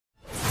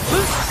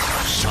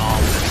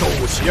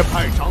邪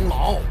派长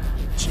老，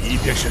即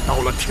便是到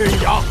了天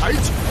涯海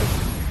角，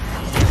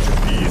也是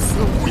必死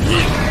无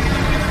疑。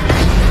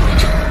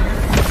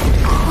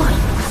破了，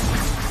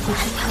我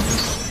这条路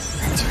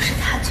本就是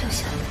他救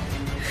下的，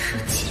如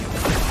今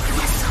该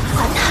怎么还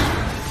他？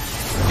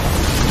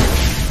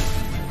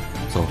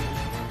走。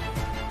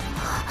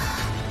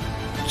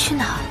去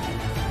哪儿？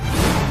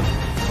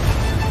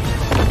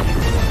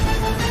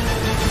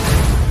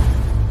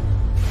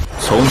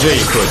 从这一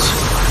刻起，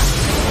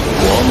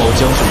王某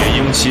将是元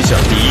婴旗下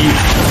第一人。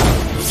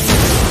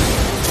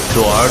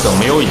若尔等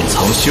没有隐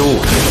藏修为，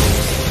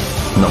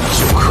那么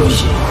就可以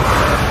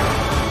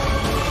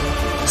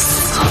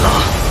死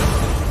了。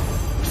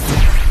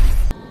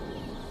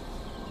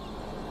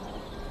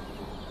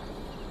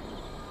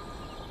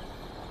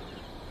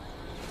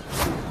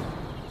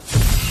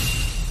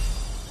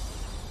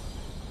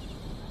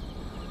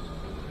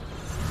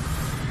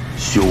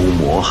修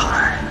魔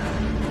海。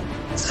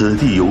 此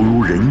地犹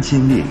如人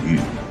间炼狱，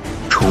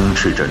充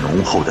斥着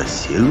浓厚的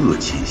邪恶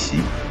气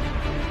息。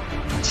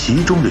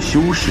其中的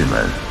修士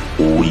们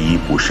无一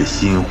不是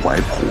心怀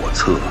叵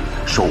测、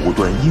手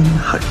段阴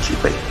狠之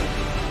辈。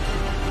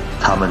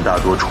他们大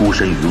多出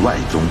身于外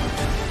宗，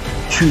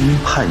却因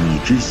叛逆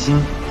之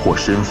心或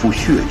身负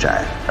血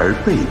债而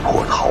被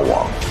迫逃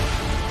亡，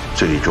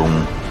最终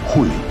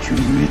汇聚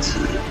于此，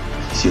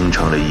形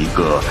成了一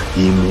个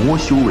以魔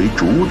修为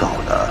主导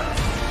的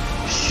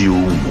修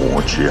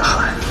魔之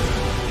海。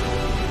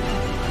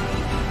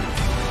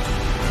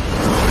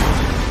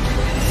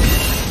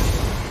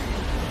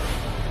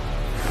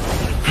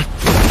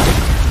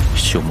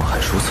 修魔海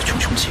如此穷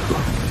凶极恶，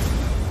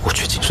我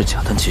却仅是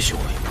假丹期修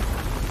为，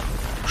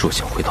若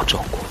想回到赵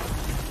国，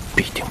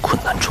必定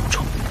困难重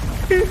重。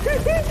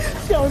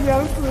小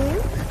娘子，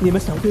你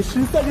们小队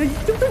13人已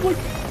经被我一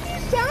击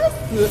杀死，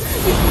你们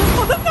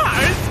跑到哪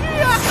儿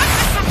去啊？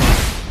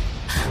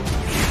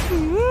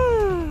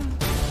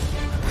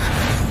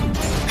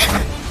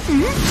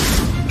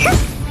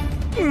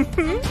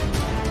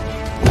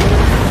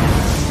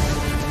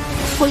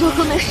我洛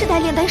河门世代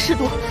炼丹试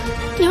毒，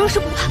你若是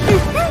不怕，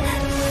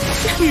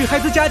女孩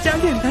子家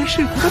炼丹试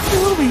毒的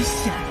多危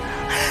险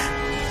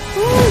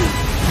啊！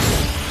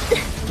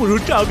不如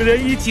找个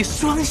人一起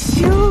双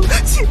修，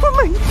岂不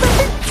美哉？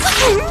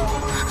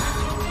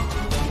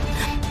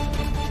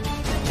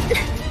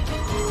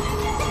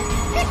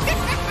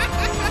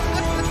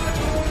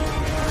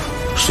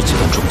是阶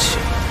段中期，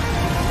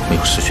没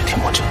有嗜血天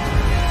魔阵，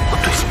我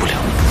对付不了。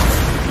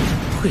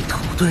会土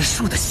遁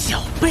术的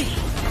小辈，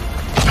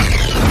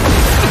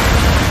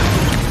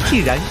既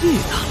然遇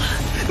到了，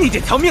你这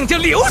条命就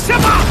留下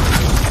吧。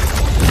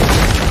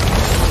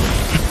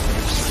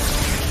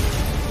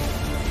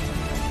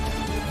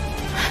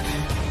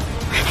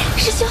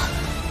师兄，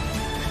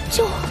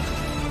救我！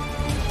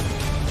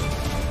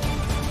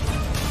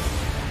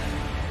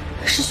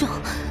师兄，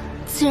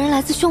此人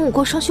来自宣武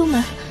国双修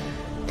门，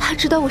他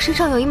知道我身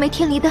上有一枚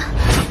天离丹。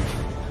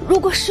如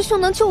果师兄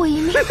能救我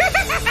一命，他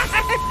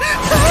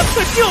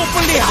可救不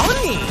了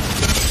你。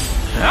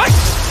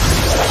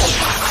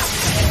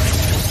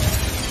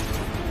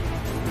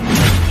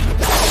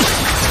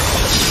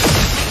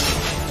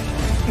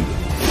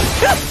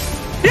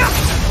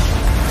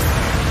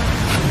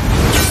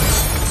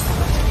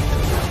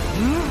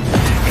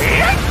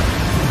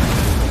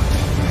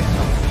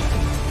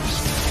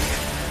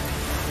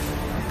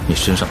你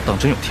身上当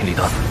真有天离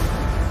丹？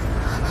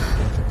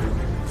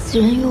此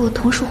人与我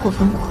同属火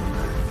焚国，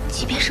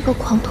即便是个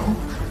狂徒，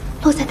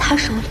落在他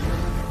手里，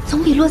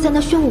总比落在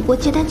那宣武国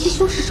结丹期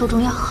修士手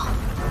中要好。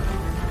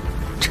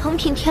成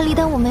品天离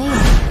丹我没有，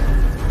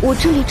我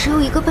这里只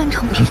有一个半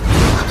成品。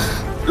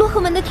洛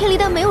河门的天离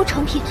丹没有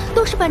成品，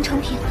都是半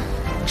成品，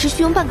只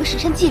需用半个时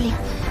辰祭炼。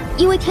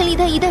因为天离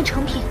丹一旦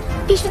成品，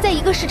必须在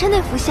1个时辰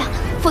内服下，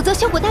否则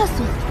效果大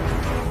损。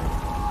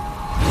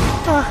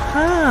啊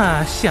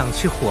哈，想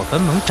去火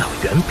焚盟找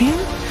援兵，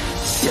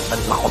现问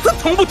老子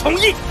同不同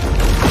意？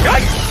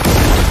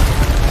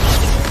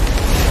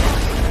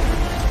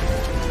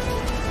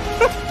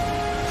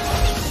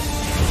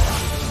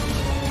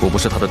我不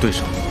是他的对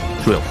手，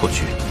若要破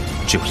局，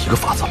只有一个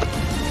法子了。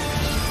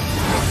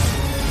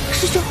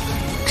师兄，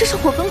这是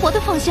火焚国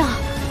的方向啊！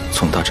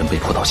从大阵被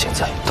破到现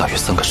在，大约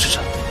3个时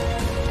辰。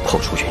抛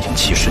出元婴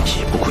期瞬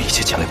移，不顾一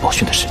切前来报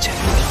讯的时间，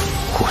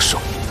祸首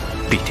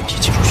必定已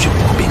进入宣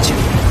武国边境。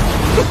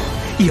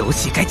游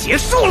戏该结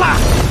束了，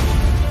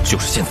就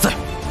是现在。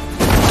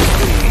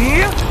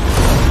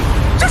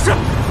这是。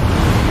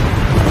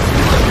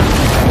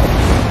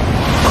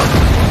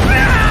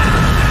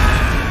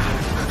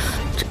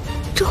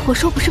这火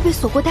兽不是被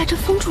锁国大阵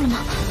封住了吗？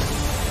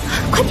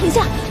快停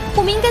下！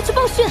我们应该去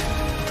报讯。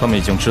他们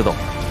已经知道了，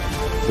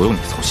不用你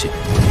操心。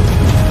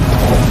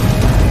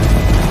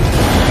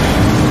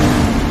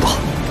不好，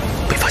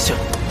被发现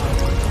了。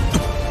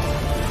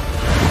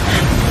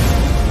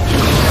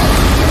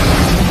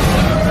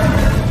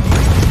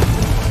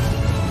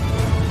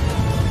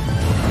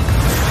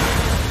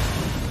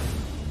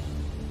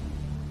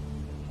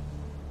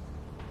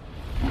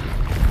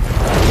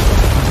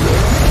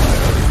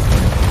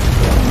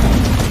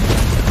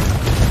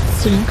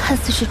此人看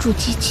似是筑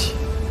基期，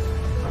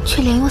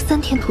却连用3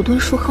田土遁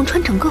术横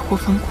穿整个火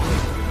焚国，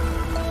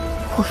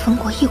火焚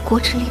国一国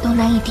之力都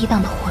难以抵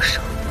挡的火手，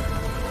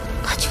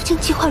他究竟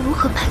计划如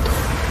何摆脱？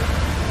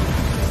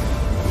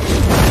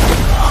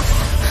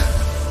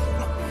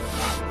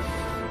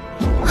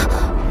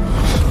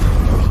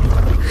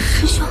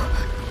师兄，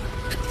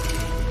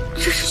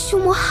这是修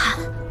魔海。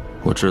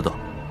我知道。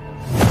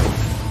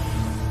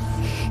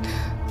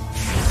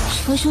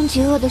穷凶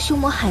极恶的修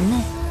魔海内，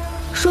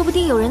说不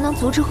定有人能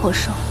阻止火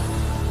兽。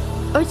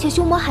而且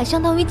修魔海相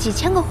当于几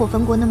千个火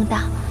焚国那么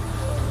大，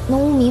浓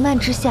雾弥漫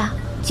之下，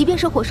即便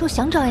是火兽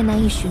想找也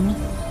难以寻觅。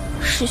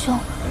师兄，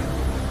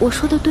我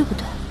说的对不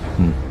对？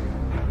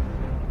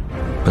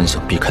本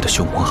想避开的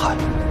修魔海，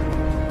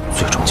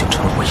最终竟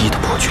成了唯一的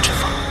破局之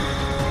法。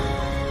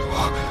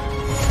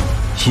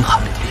阴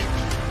寒凛冽。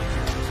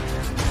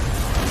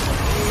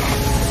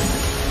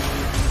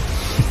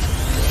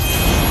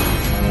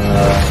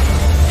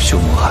修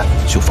魔海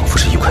就仿佛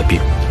是一块冰，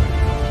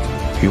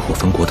与火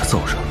焚国的燥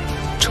热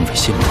成为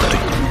鲜明的对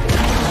比。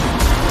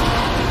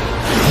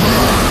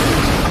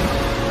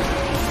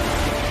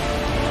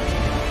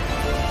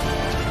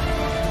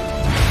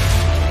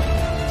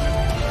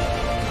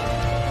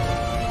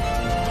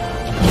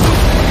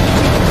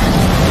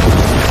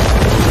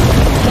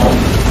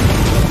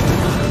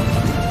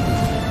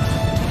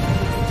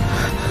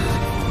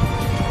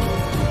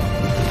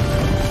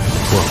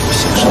万物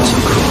相生相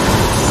克，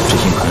这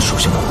阴寒属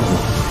性的无物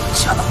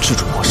恰能制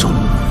住魔兽。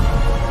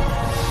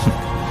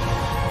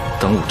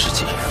当务之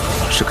急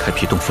是开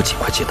辟洞府尽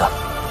快结丹，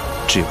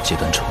只有结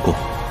丹成功，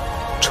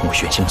成为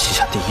元婴旗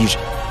下第一人，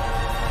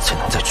才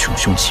能在穷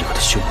凶极恶的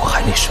修魔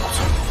海内生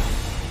存。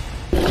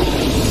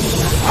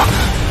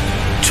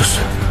这是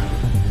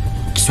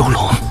蛟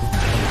龙。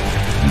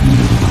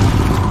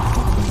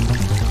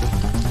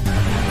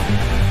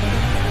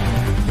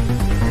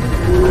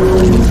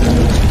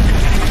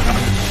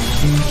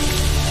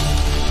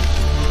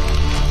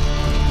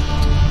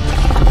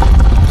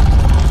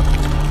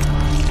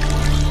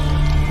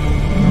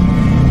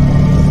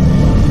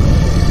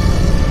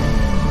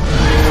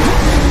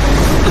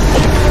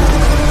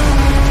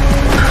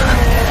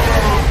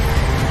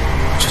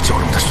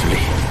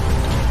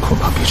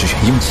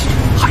英气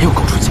还要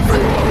高出几分。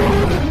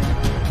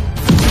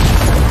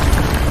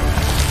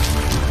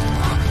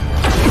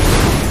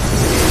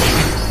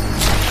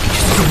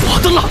是我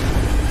的了。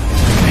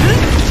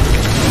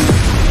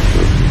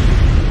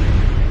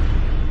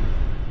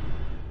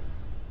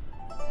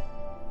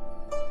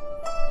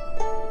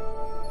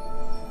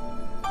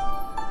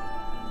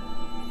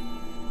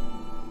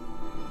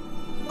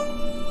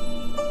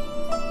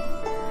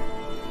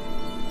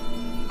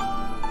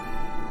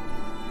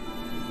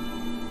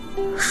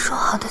说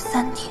好的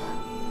3天，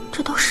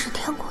这都10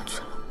天过去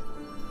了。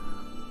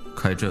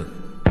开阵。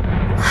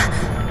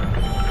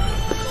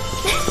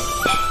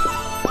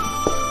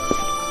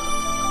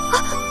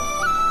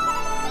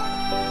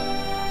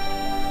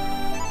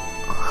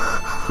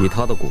以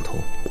他的骨头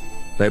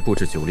来布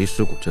置9离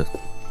尸骨阵，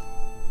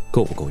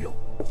够不够用？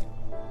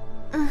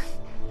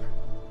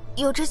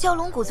有着蛟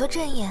龙骨做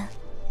阵眼，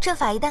阵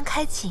法一旦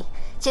开启，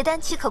结丹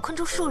期可困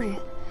住数日，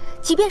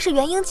即便是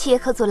元婴期也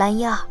可阻拦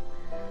1、2。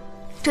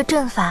这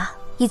阵法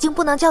已经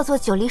不能叫做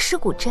9离尸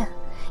骨阵，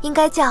应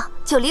该叫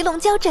9离龙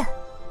蛟阵。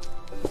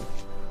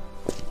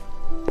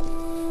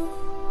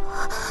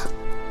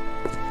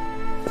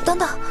等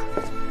等，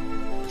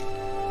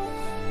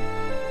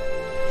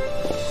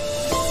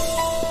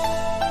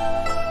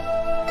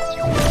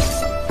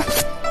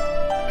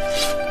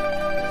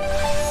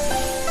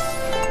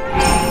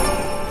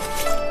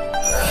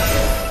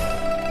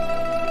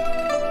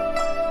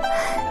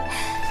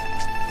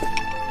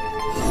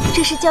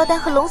这是蛟丹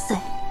和龙髓。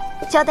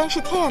蛟丹是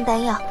天然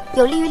丹药，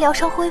有利于疗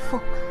伤恢复；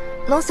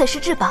龙髓是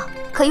至宝，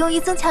可用于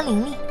增强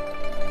灵力。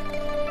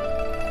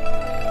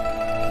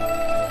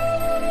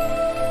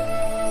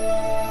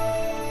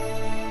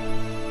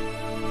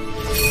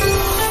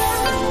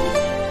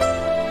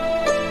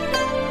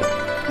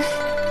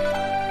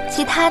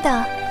其他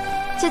的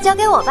就交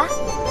给我吧。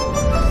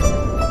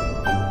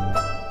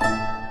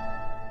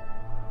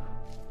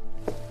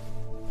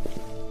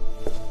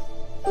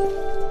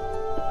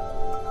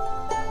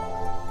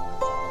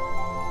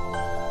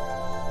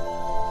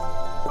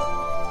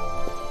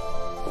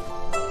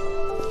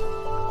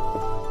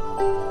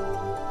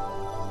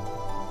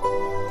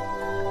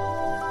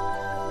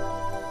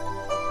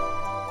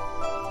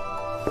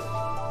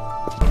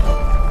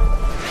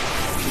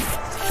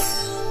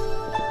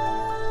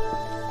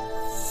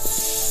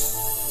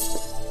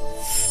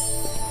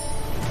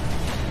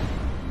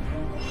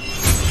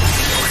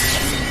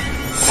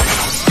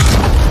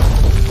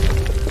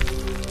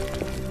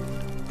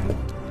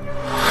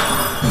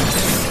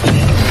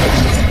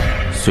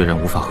虽然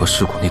无法和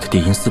尸骨内的地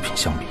阴4品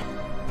相比，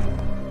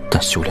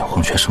但修炼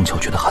黄泉圣窍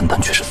诀的邯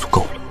郸却是足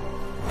够了。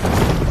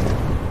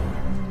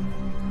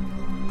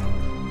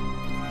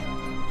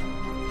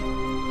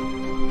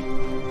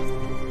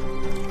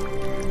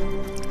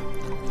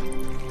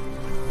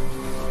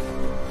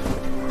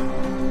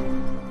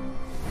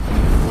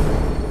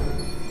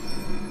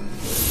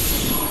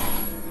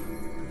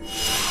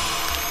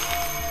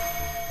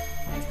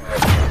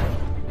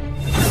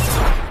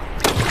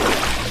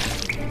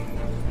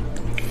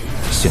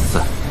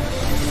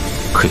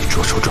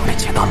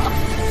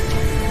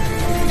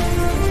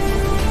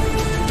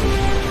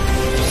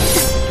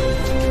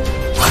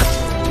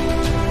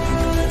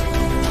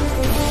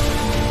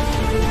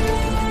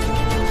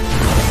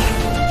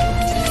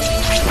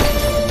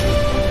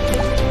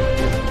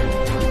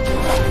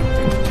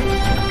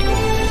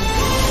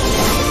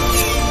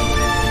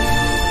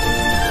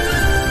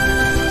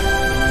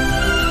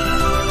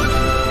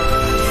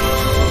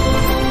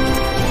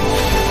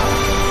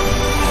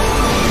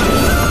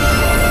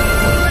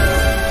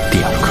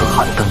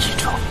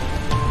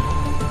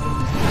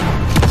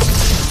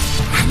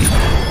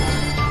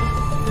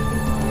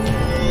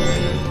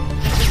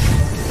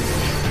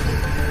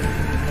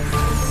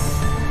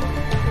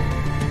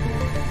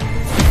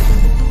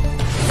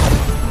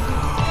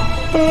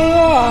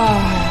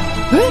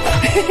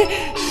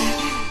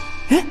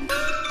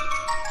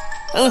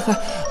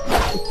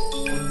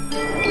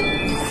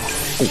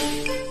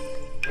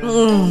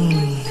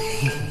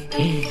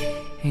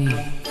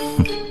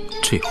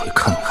这回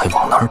看你还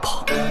往哪儿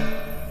跑！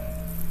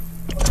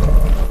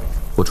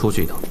我出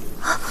去一趟。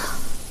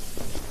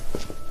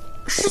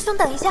师兄，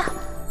等一下。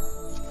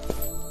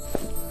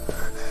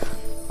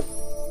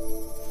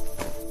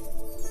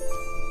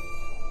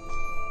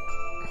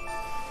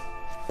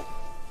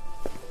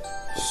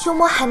修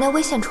魔海内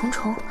危险重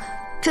重，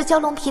这蛟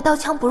龙皮刀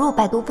枪不入，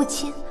百毒不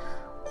侵，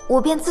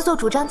我便自作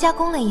主张加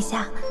工了一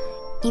下，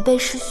以备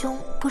师兄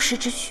不时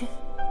之需。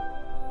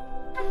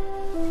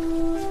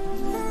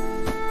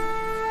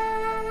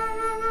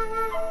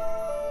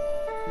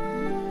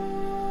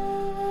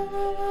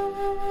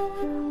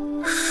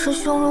师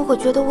兄如果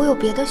觉得我有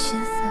别的心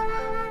思，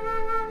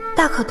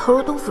大可投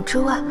入洞府之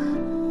外，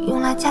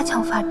用来加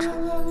强法阵。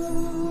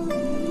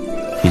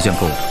一件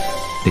够了，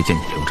那件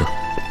你留着。